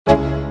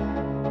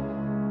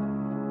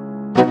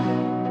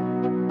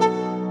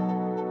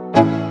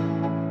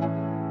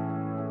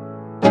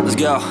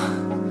Yo,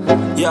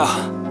 yo,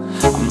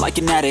 I'm like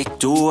an addict,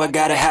 do I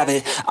gotta have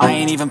it. I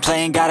ain't even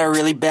playing, got a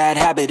really bad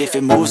habit. If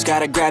it moves,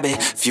 gotta grab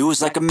it,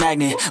 fuse like a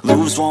magnet.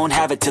 Lose, won't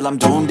have it till I'm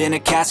doomed in a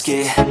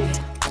casket.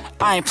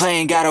 I ain't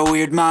playing, got a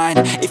weird mind.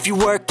 If you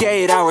work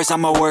 8 hours,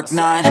 I'ma work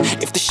 9.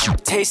 If the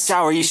shit tastes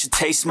sour, you should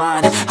taste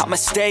mine. I'ma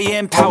stay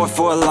in power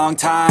for a long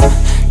time.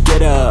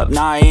 Get up,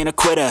 nah, I ain't a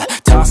quitter.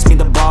 Toss me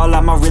the ball,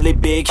 I'm a really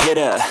big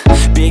hitter.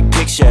 Big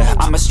picture,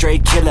 I'm a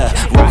straight killer.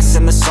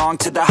 Rising the song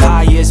to the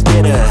highest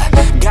bidder.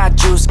 Got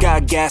juice,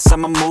 got gas,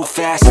 I'ma move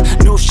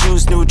fast. New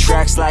shoes, new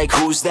tracks, like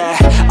who's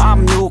that?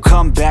 I'm new,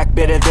 come back,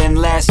 better than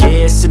last.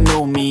 Yeah, it's a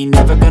new me,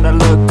 never gonna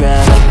look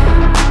back.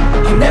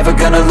 I'm never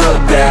gonna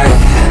look back.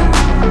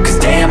 Cause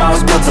damn, I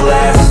was built to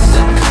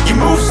last. You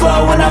move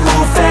slow and I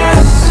move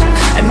fast,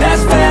 and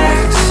that's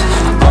facts.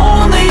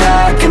 Only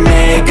I can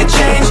make a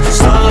change.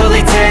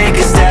 Slowly take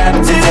a step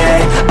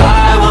today.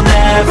 I will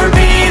never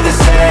be the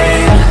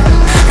same.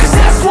 Cause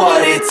that's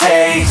what it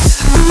takes.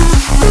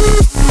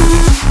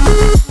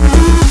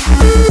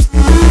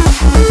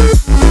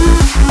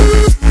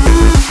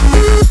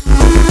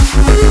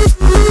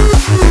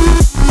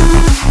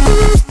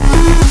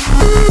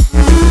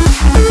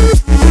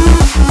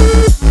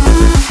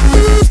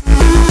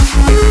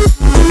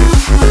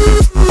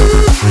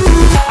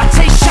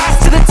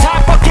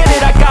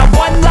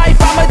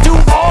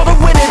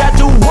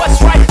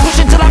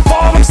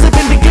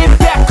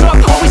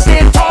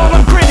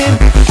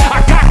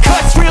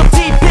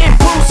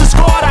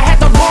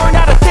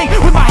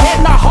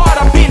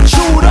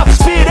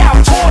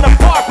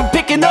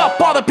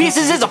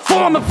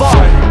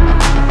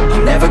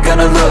 I'm never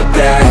gonna look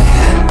back.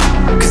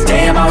 Cause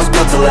damn, I was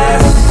built to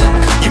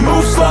last. You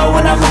move slow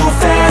and I move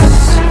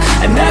fast,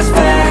 and that's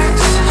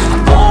facts.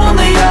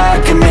 Only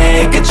I can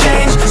make a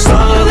change.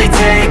 Slowly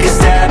take a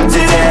step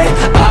today.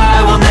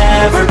 I will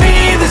never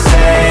be the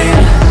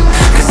same.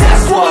 Cause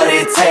that's what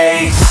it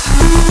takes.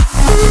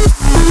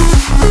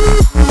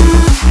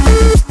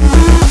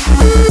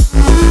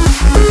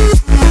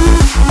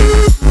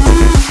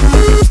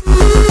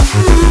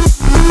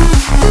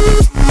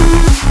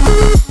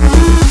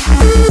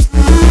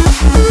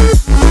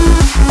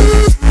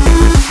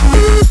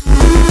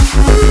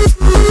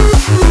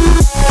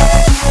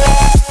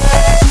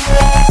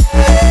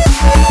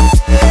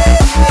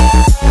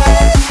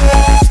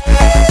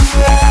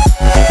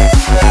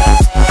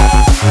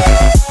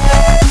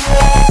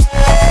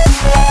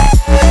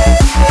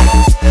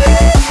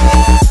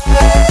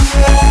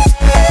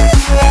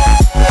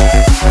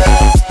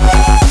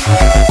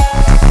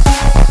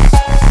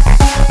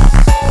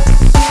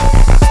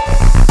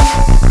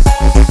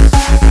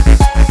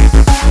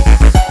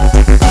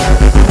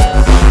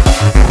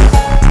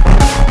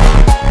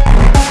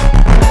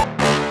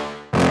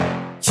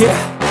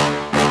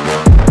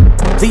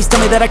 Please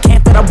tell me that I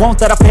can't, that I won't,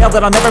 that I fail,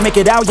 that I'll never make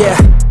it out, yeah.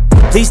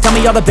 Please tell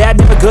me all the bad,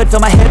 never good,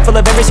 fill my head full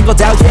of every single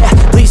doubt, yeah.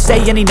 Please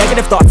say any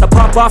negative thoughts, I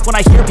pop off when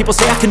I hear people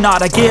say I cannot.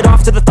 I get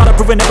off to the thought of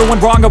proving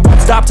everyone wrong. I won't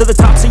stop to the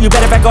top, so you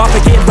better back off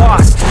and get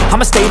lost.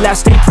 I'ma stay loud,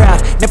 stay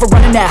proud, never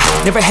running out,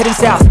 never heading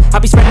south.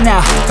 I'll be spreading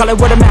out, call it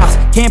word of mouth,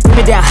 can't put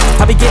me down,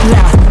 I'll be getting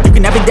loud. You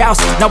can have it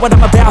douse, not what I'm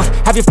about,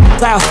 have your f***ing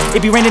cloud,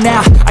 it be raining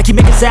now. I keep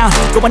making sound,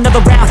 go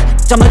another round,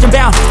 I'm legend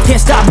bound,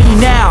 can't stop me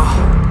now.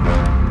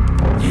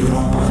 You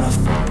don't wanna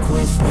fuck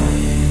with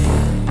me.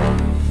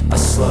 A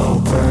slow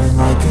burn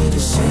like a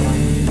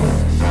disease.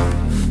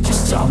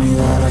 Just tell me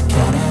that I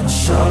can and I'll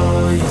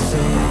show you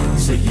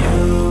things that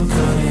you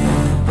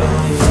couldn't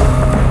believe.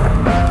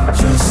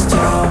 Just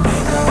tell me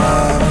that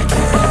I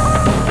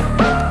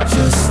can.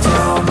 Just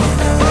tell me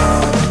that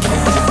I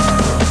can.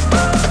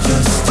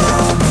 Just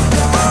tell me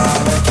that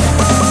I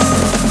can.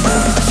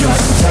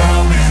 Just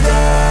tell me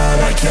that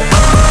I can.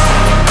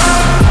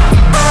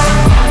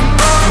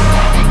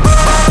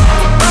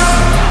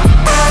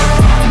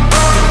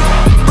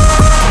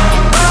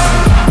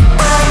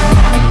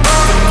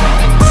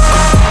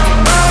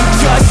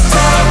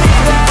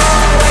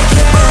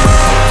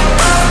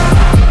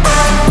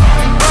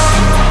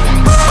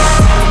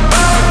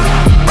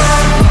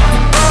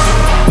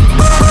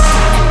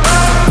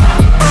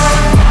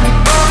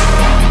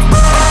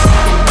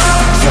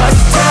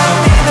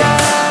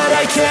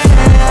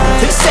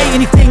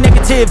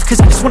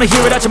 Cause I just wanna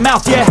hear it out your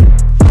mouth, yeah.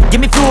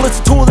 Give me fuel, it's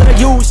a tool that I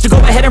use to go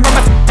ahead and run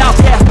my mouth,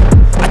 yeah.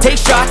 I take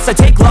shots, I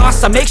take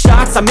loss, I make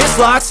shots, I miss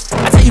lots.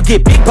 That's how you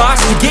get big box,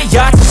 you get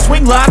yachts, you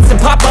swing lots and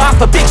pop off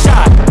a big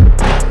shot.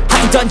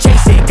 I ain't done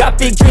chasing, got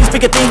big dreams,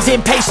 bigger things,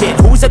 impatient.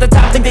 Who's at the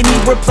top think they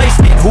need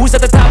replacement? Who's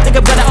at the top think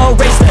I'm gonna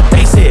erase them?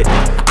 Face it,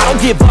 I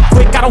don't give up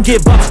quick, I don't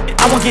give up shit,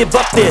 I won't give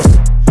up this.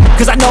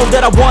 Cause I know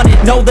that I want it,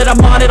 know that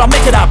I'm on it, I'll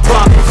make it, I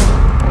promise.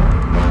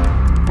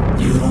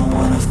 You don't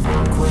wanna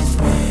fuck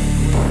with me.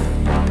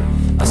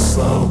 A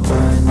slow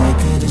burn like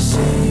a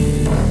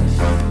disease.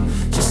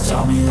 Just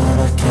tell me that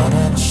I can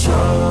and I'll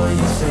show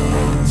you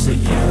things that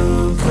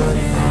you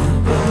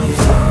couldn't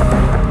believe.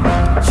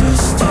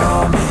 Just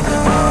tell me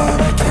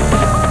that I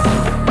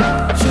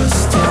can.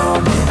 Just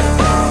tell me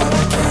that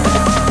I can.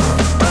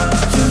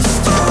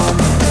 Just tell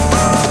me that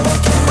I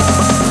can.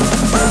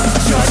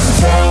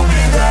 Just tell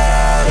me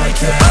that I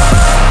can.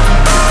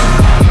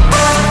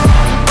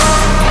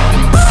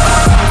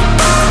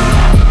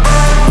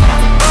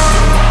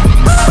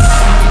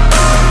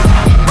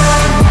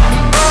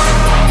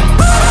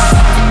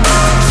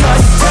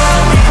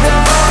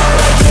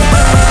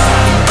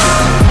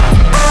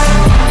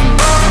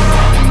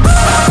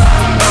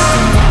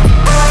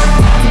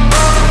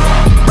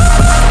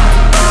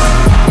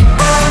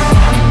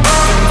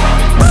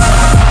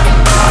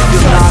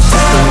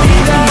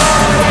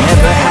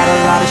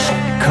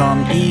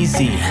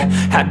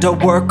 Had to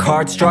work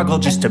hard, struggle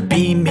just to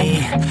be me.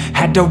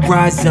 Had to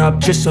rise up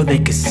just so they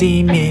could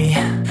see me.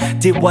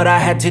 Did what I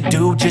had to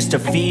do just to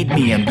feed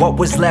me, and what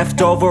was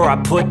left over I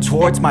put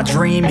towards my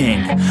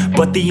dreaming.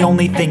 But the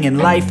only thing in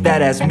life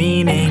that has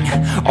meaning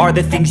are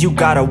the things you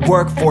gotta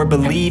work for,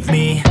 believe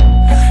me.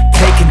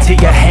 Take into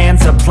your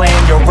hands a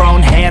plan, your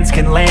own hands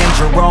can land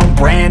your own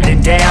brand.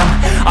 And damn,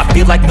 I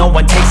feel like no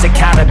one takes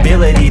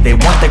accountability. They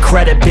want the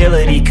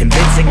credibility,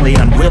 convincingly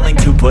unwilling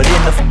to put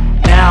in the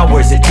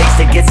hours it takes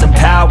to get some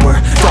power.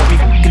 Don't be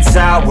f***ing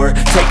sour,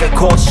 take a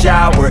cold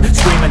shower.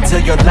 Scream until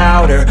you're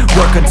louder,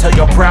 work until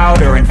you're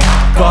prouder. And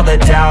f*** all the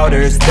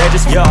doubters, they're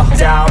just your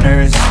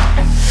downers.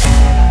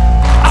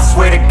 I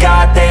swear to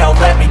God they all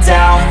let me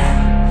down.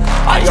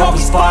 I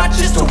always fought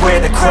just to wear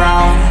the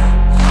crown.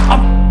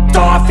 I'm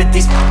off at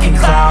these fucking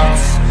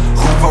clowns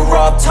who were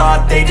all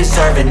taught they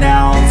deserve an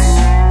ounce.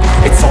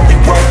 It's only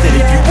worth it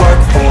if you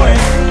work for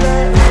it.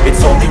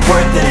 It's only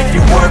worth it if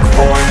you work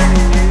for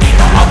it.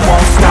 I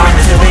won't stop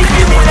till they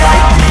hear me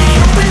like me.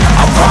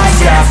 I won't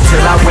stop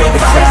till I wear the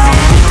crown.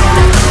 You don't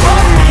have to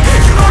love me,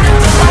 you don't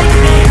have to like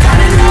me. Got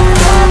enough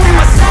love in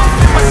myself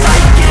and my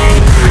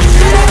psyche. You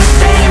should have the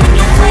same in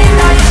your brain,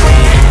 now you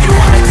ain't. If you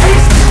wanna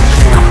taste it,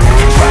 come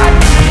fucking try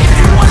me. If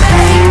you wanna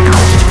hate,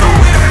 you know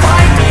where to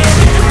find me.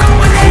 And if you go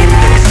and hate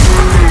this,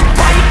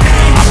 fight me.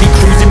 I'll be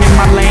cruising in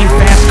my lane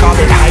fast, call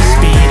it high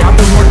speed. I've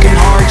been working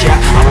hard, yeah,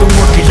 I've been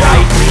working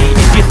lightly.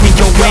 If you think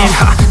you'll win,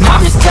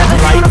 I'm just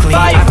unlikely.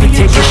 I've been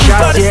taking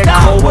shots, yeah,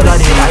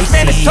 cold-blooded,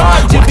 icy.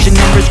 Watching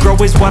numbers grow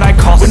is what I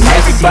call when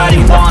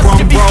everybody wants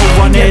to be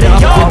run it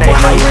up when they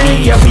hype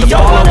me. The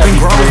following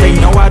grows, they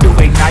know how to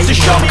ignite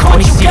me. Call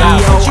me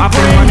CEO, I've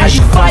been running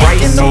shit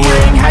right in the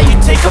ring. How you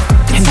take a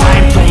and I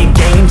ain't playing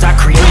games, I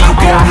create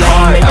my own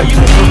lane. Make a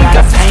play out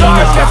of pain,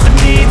 got some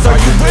needs, are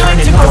you willing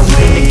to go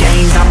win the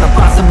games? I'm the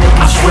boss, I'm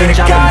making change,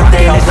 I'm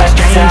rocking this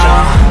exchange.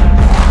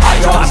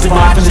 I always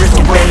fought just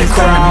to wear the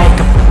crown. Make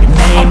a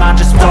name, I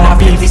just wanna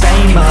be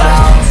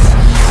famous.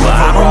 Well,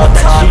 I don't want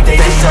that shit, they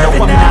deserve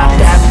it now. I'm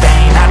not that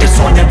vain, I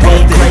just wanna be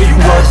great. You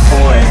work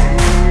for it.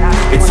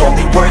 It's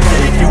only worth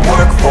it if you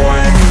work for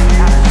it.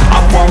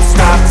 I won't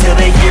stop till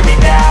they hear me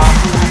now.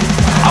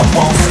 I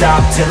won't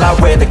stop till I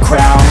wear the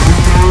crown.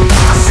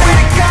 I swear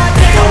to God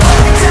they all let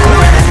me down.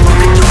 When I look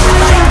at you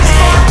like me,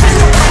 I'm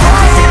just a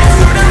rising.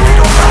 It's sort of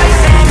little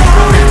rising. You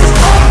don't have to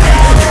love me,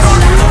 you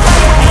don't have to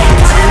like me.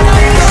 Pretend I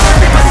ain't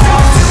serving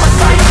myself to my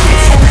psyche.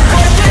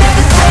 You should have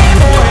the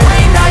same in your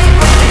brain, now you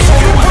ain't. If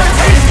you wanna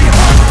taste it,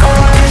 go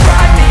and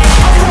try me.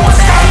 You won't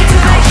stop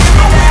till they hear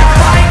me, now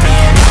find me.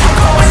 And if you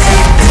go and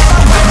hate this,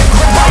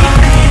 fight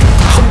me.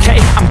 Okay,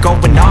 I'm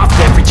going off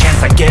every chance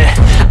I get.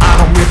 I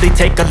don't really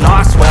take a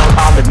loss, well,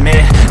 I'll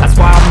admit. That's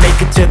why I'll make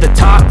it to the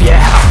top,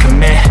 yeah, I'll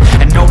commit.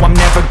 And no, I'm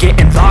never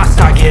getting lost,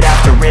 I get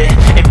after it.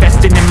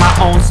 Investing in my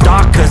own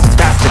stock, cause it's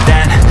faster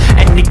than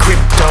any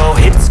crypto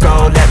hits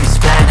go, let me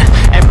spend.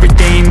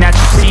 Everything that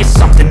you see is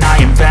something I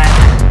invent.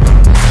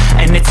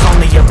 And it's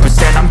only a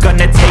percent, I'm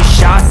gonna take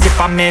shots. If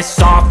I miss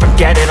all,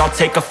 forget it, I'll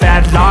take a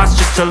fat loss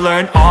just to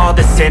learn all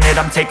that's in it.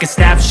 I'm taking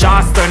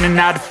snapshots, learning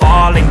how to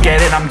fall and get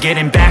it. I'm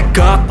getting back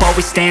up,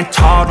 always stand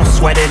tall, don't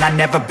sweat it. I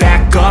never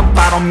back up,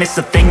 I don't miss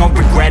a thing or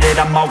regret it.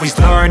 I'm always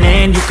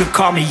learning, you could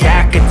call me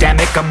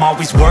academic. I'm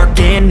always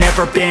working,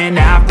 never been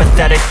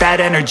apathetic.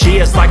 Bad energy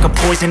is like a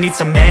poison, needs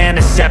some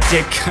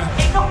antiseptic.